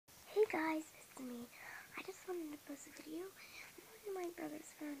guys, it's me. I just wanted to post a video. I'm going to my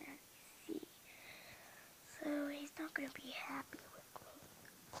brother's phone as you see. So he's not going to be happy with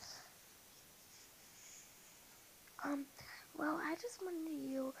me. Well, I just wanted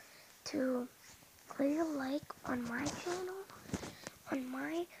you to leave a like on my channel, on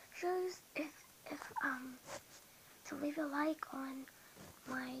my shows, to leave a like on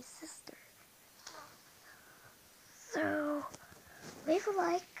my sister. So, leave a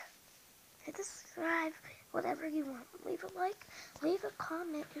like, hit the subscribe, whatever you want. Leave a like, leave a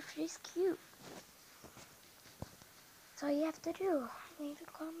comment if she's cute. That's all you have to do. Leave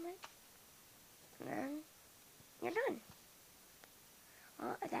a comment, and then you're done.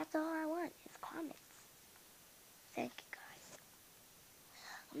 Well, that's all I want, is comments. Thank you, guys.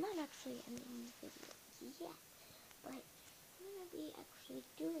 I'm not actually ending the video yet, but I'm going to be actually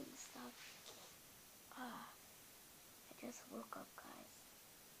doing stuff. I just woke up, guys.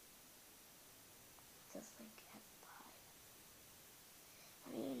 Just like at 5.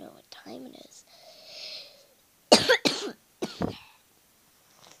 I don't even know what time it is.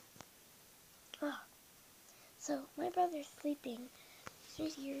 So, my brother's sleeping.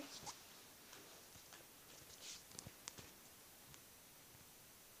 He's right here.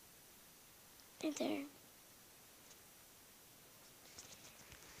 Right there.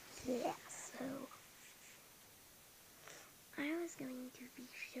 Yeah, so I was going to be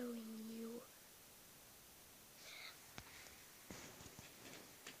showing you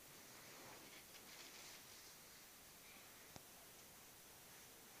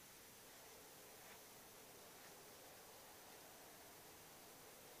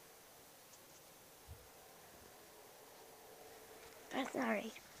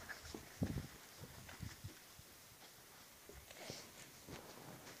sorry.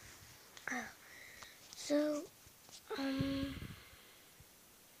 So,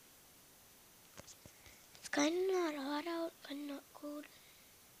 it's kind of not hot out, kind of not cold.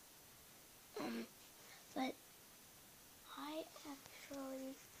 But I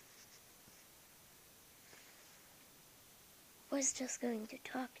actually was just going to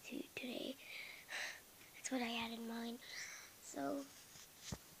talk to you today. That's what I had in mind. So,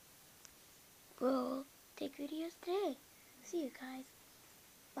 we'll take videos today. See you guys.